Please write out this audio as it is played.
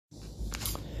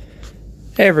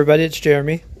Hey everybody, it's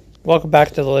Jeremy. Welcome back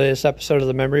to the latest episode of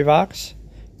the Memory Vox.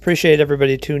 Appreciate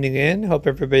everybody tuning in. Hope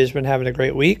everybody's been having a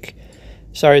great week.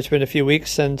 Sorry it's been a few weeks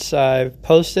since I've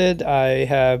posted. I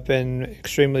have been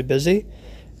extremely busy.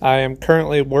 I am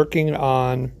currently working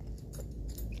on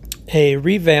a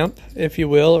revamp, if you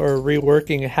will, or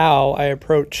reworking how I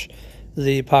approach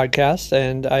the podcast,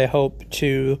 and I hope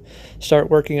to start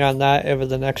working on that over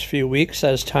the next few weeks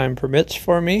as time permits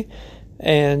for me,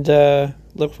 and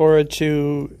look forward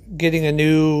to getting a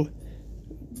new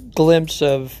glimpse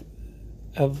of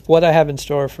what I have in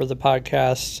store for the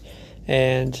podcast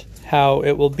and how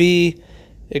it will be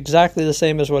exactly the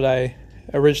same as what I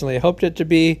originally hoped it to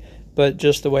be, but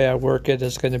just the way I work it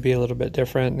is going to be a little bit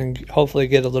different and hopefully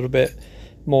get a little bit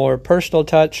more personal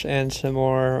touch and some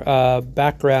more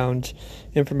background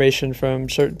information from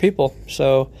certain people.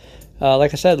 So,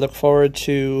 like I said, look forward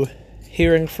to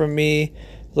hearing from me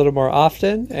a little more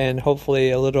often and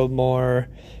hopefully a little more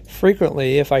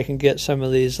frequently if I can get some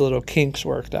of these little kinks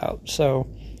worked out. So,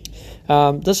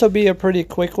 this will be a pretty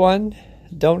quick one.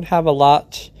 Don't have a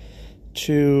lot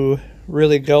to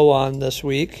really go on this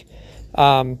week.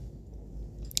 I'm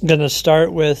going to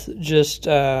start with just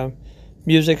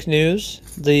music news.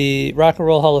 The Rock and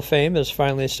Roll Hall of Fame has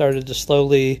finally started to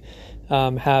slowly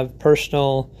have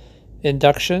personal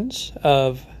inductions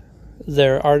of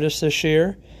their artists this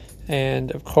year.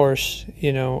 And, of course,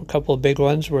 a couple of big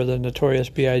ones were the Notorious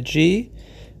B.I.G.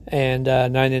 and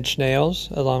Nine Inch Nails,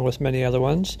 along with many other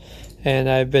ones. And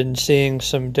I've been seeing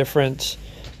some different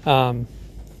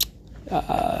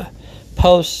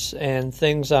posts and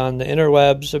things on the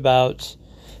interwebs about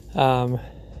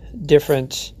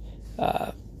different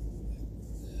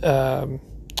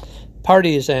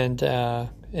parties and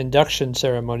induction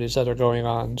ceremonies that are going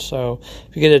on. So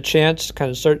if you get a chance to kind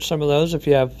of search some of those, if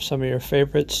you have some of your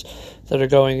favorites that are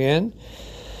going in,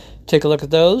 take a look at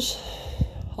those.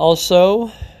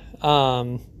 Also,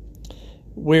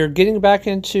 we're getting back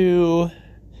into,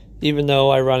 even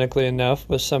though ironically enough,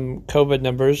 with some COVID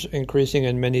numbers increasing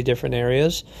in many different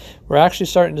areas, we're actually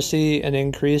starting to see an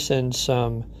increase in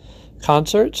some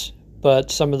concerts,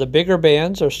 but some of the bigger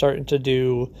bands are starting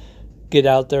to get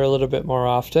out there a little bit more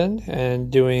often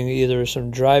and doing either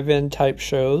some drive-in type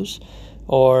shows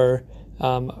or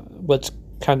what's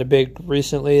kind of big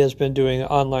recently has been doing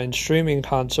online streaming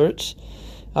concerts.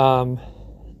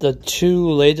 The two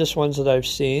latest ones that I've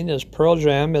seen is Pearl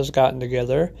Jam has gotten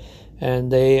together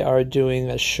and they are doing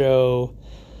a show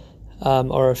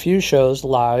or a few shows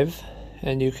live,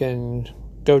 and you can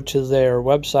go to their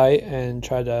website and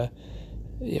try to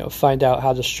find out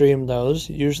how to stream those.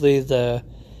 Usually the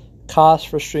cost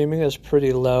for streaming is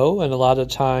pretty low, and a lot of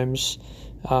times,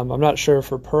 I'm not sure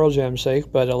for Pearl Jam's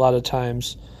sake, but a lot of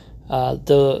times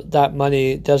that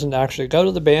money doesn't actually go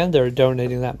to the band. They're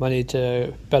donating that money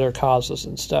to better causes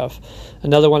and stuff.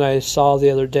 Another one I saw the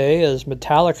other day is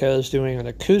Metallica is doing an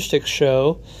acoustic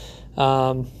show.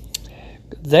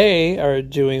 They are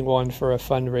doing one for a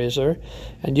fundraiser,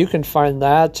 and you can find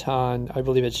that on, I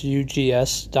believe it's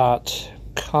ugs.com,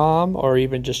 or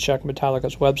even just check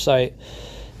Metallica's website.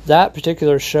 That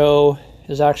particular show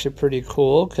is actually pretty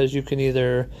cool because you can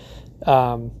either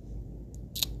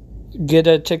get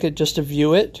a ticket just to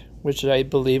view it, which I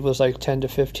believe was like $10 to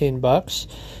 $15,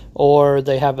 or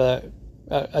they have a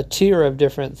tier of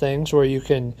different things where you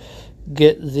can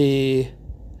get the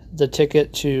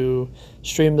ticket to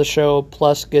stream the show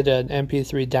plus get an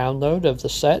MP3 download of the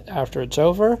set after it's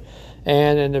over.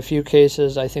 And in a few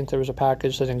cases, I think there was a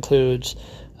package that includes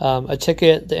a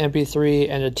ticket, the MP3,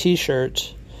 and a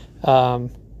t-shirt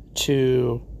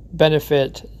to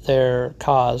benefit their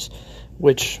cause,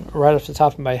 which right off the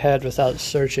top of my head without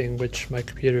searching, which my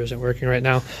computer isn't working right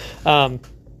now,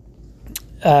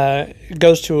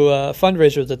 goes to a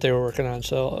fundraiser that they were working on.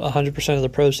 So 100% of the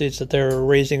proceeds that they're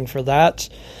raising for that.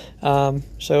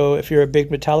 So if you're a big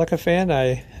Metallica fan,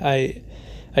 I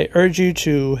urge you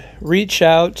to reach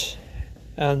out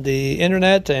on the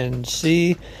internet and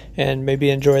see and maybe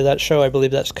enjoy that show. I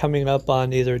believe that's coming up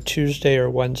on either Tuesday or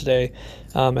Wednesday.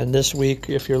 And this week,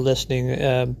 if you're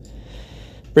listening,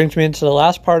 brings me into the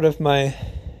last part of my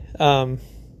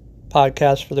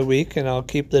podcast for the week, and I'll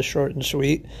keep this short and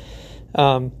sweet.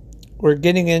 We're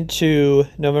getting into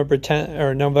November 10th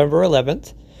or November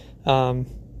 11th.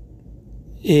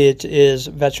 It is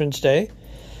Veterans Day,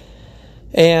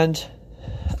 and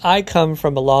I come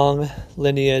from a long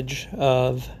lineage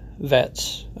of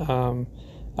vets.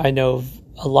 I know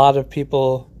a lot of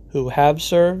people who have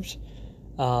served.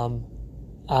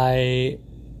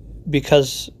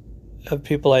 Because of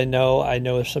people I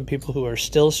know some people who are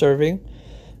still serving.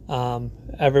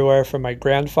 Everywhere from my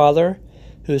grandfather,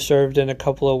 who served in a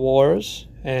couple of wars,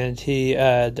 and he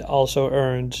had also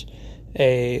earned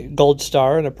a Gold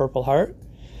Star and a Purple Heart.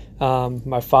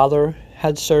 My father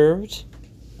had served,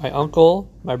 my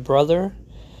uncle, my brother,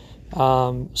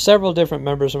 several different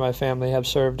members of my family have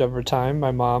served over time,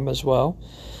 my mom as well.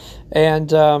 And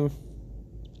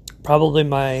probably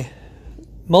my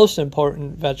most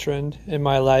important veteran in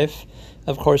my life,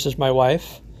 of course, is my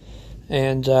wife.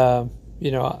 And,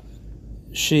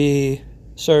 she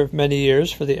served many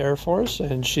years for the Air Force,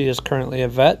 and she is currently a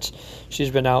vet.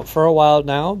 She's been out for a while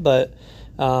now, but,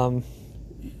 I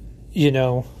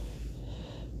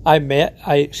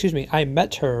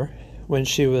met her when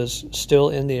she was still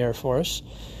in the Air Force.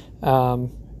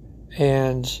 And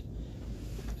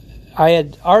I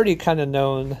had already kind of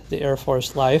known the Air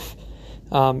Force life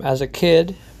as a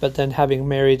kid, but then having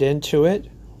married into it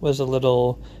was a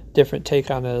little different take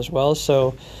on it as well.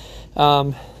 So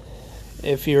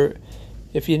if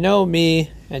you know me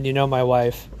and you know my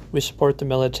wife, we support the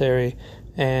military,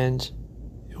 and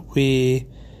we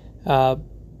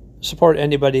support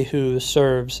anybody who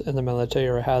serves in the military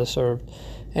or has served.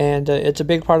 And it's a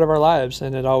big part of our lives,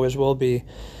 and it always will be.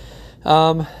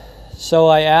 So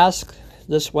I ask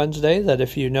this Wednesday that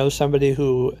if you know somebody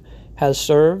who has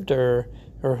served or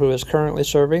who is currently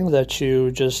serving, that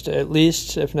you just, at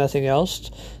least, if nothing else,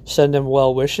 send them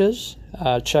well wishes,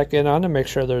 check in on them, make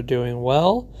sure they're doing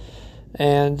well,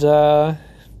 and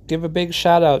give a big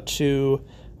shout out to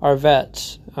our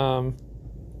vets.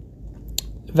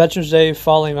 Veterans Day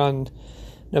falling on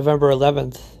November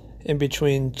 11th, in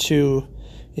between two,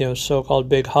 so-called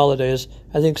big holidays,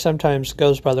 I think sometimes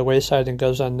goes by the wayside and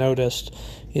goes unnoticed.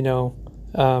 You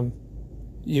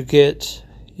get,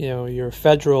 your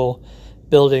federal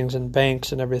buildings and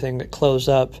banks and everything that close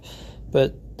up,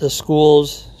 but the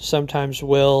schools sometimes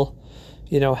will,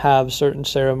 have certain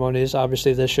ceremonies.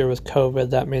 Obviously this year with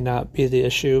COVID, that may not be the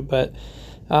issue, but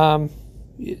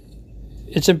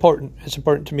it's important. It's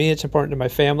important to me. It's important to my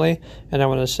family. And I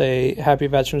want to say Happy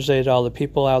Veterans Day to all the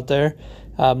people out there.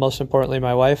 Most importantly,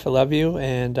 my wife. I love you,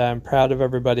 and I'm proud of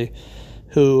everybody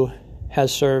who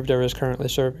has served or is currently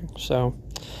serving. So,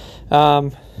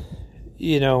 I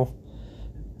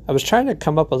was trying to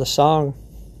come up with a song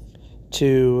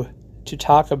to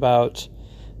talk about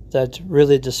that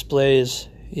really displays,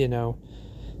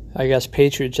 I guess,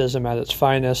 patriotism at its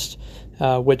finest,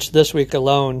 which this week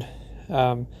alone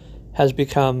has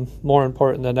become more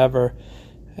important than ever.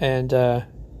 And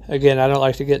again, I don't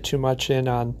like to get too much in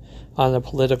on the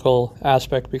political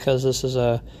aspect, because this is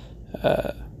a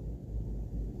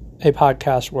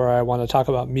podcast where I want to talk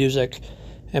about music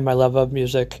and my love of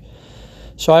music.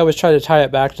 So I always try to tie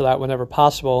it back to that whenever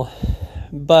possible.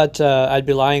 But I'd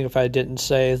be lying if I didn't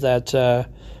say that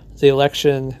the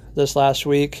election this last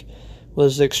week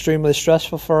was extremely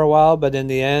stressful for a while, but in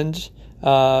the end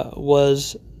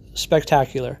was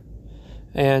spectacular.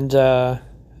 And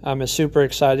I'm super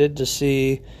excited to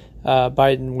see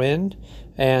Biden win.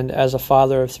 And as a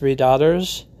father of 3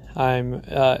 daughters, I'm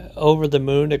over the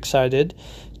moon excited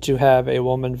to have a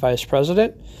woman vice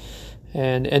president.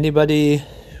 And anybody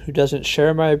who doesn't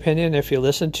share my opinion, if you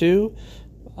listen to,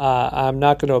 I'm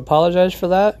not going to apologize for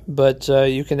that, but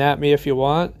you can at me if you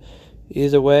want.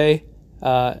 Either way,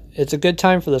 it's a good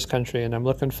time for this country, and I'm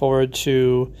looking forward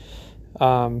to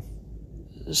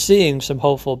seeing some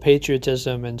hopeful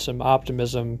patriotism and some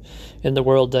optimism in the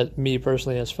world that me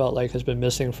personally has felt like has been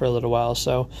missing for a little while.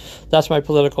 So that's my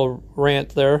political rant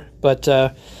there. But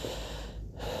on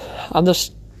the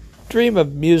stream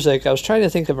of music, I was trying to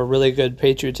think of a really good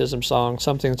patriotism song,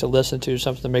 something to listen to,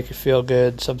 something to make you feel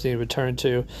good, something to return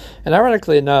to. And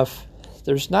ironically enough,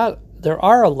 there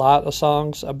are a lot of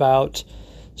songs about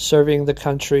serving the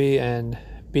country and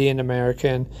being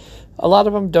American. A lot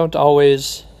of them don't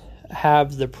always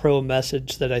have the pro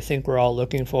message that I think we're all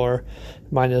looking for,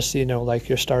 minus, like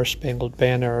your Star Spangled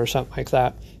Banner or something like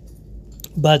that.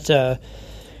 But,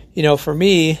 for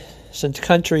me, since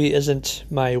country isn't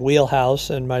my wheelhouse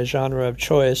and my genre of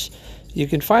choice, you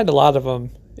can find a lot of them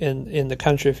in the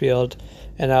country field.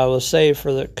 And I will say,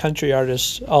 for the country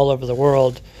artists all over the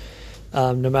world,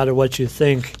 no matter what you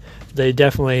think, they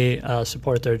definitely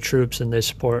support their troops, and they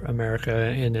support America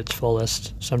in its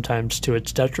fullest, sometimes to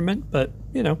its detriment, but,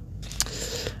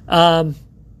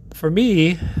 for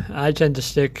me, I tend to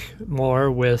stick more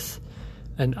with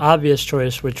an obvious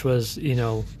choice, which was,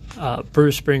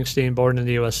 Bruce Springsteen, Born in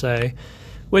the USA,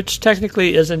 which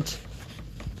technically isn't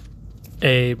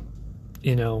a,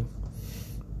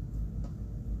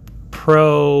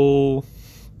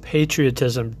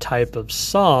 pro-patriotism type of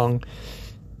song.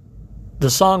 The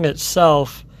song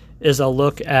itself is a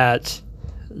look at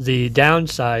the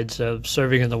downsides of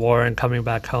serving in the war and coming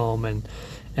back home, and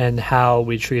and how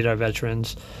we treat our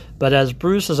veterans. But as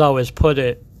Bruce has always put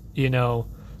it,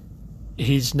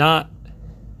 he's not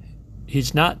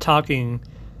talking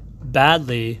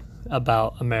badly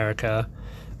about America.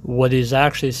 What he's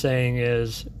actually saying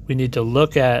is we need to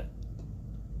look at,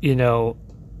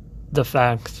 the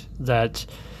fact that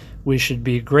we should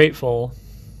be grateful,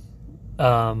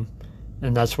 and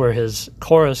that's where his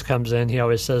chorus comes in. He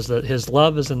always says that his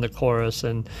love is in the chorus,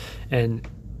 and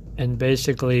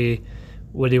basically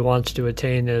what he wants to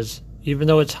attain is, even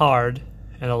though it's hard,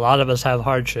 and a lot of us have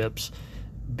hardships,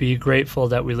 be grateful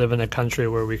that we live in a country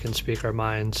where we can speak our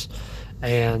minds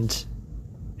and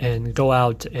go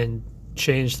out and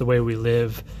change the way we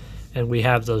live, and we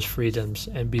have those freedoms,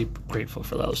 and be grateful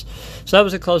for those. So that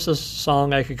was the closest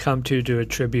song I could come to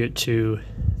attribute to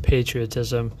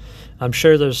patriotism. I'm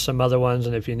sure there's some other ones,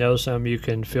 and if you know some, you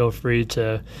can feel free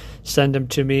to send them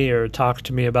to me or talk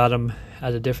to me about them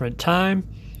at a different time.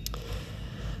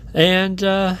 And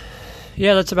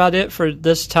that's about it for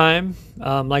this time.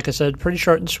 Like I said, pretty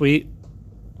short and sweet.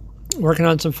 Working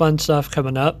on some fun stuff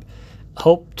coming up.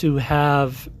 Hope to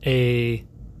have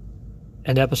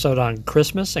an episode on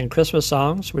Christmas and Christmas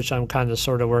songs, which I'm kind of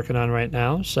sort of working on right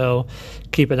now. So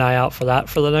keep an eye out for that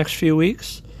for the next few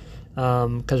weeks,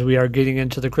 because we are getting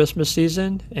into the Christmas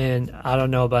season, and I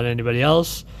don't know about anybody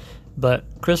else, but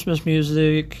Christmas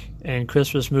music and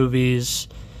Christmas movies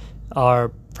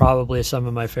are probably some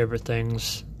of my favorite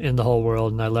things in the whole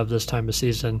world, and I love this time of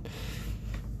season.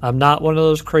 I'm not one of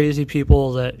those crazy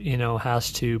people that,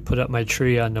 has to put up my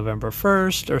tree on November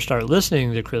 1st or start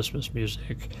listening to Christmas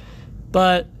music.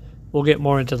 But we'll get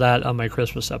more into that on my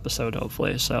Christmas episode,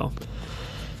 hopefully. So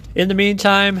in the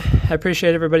meantime, I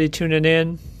appreciate everybody tuning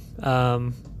in.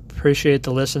 Appreciate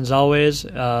the listens always.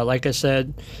 Like I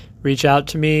said, reach out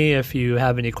to me if you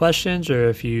have any questions or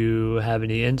if you have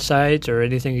any insights or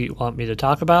anything you want me to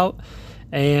talk about.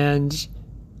 And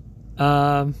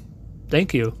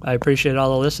thank you. I appreciate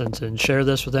all the listens, and share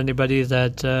this with anybody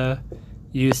that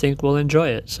you think will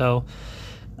enjoy it. So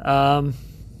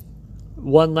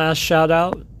one last shout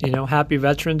out, happy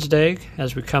Veterans Day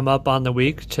as we come up on the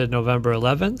week to November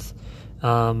 11th.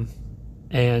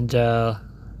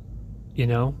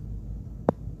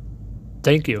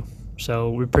 Thank you.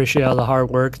 So we appreciate all the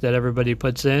hard work that everybody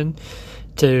puts in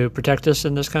to protect us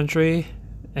in this country.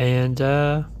 And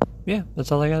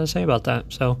that's all I got to say about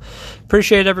that. So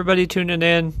appreciate everybody tuning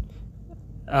in.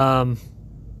 And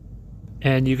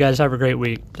you guys have a great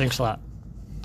week. Thanks a lot.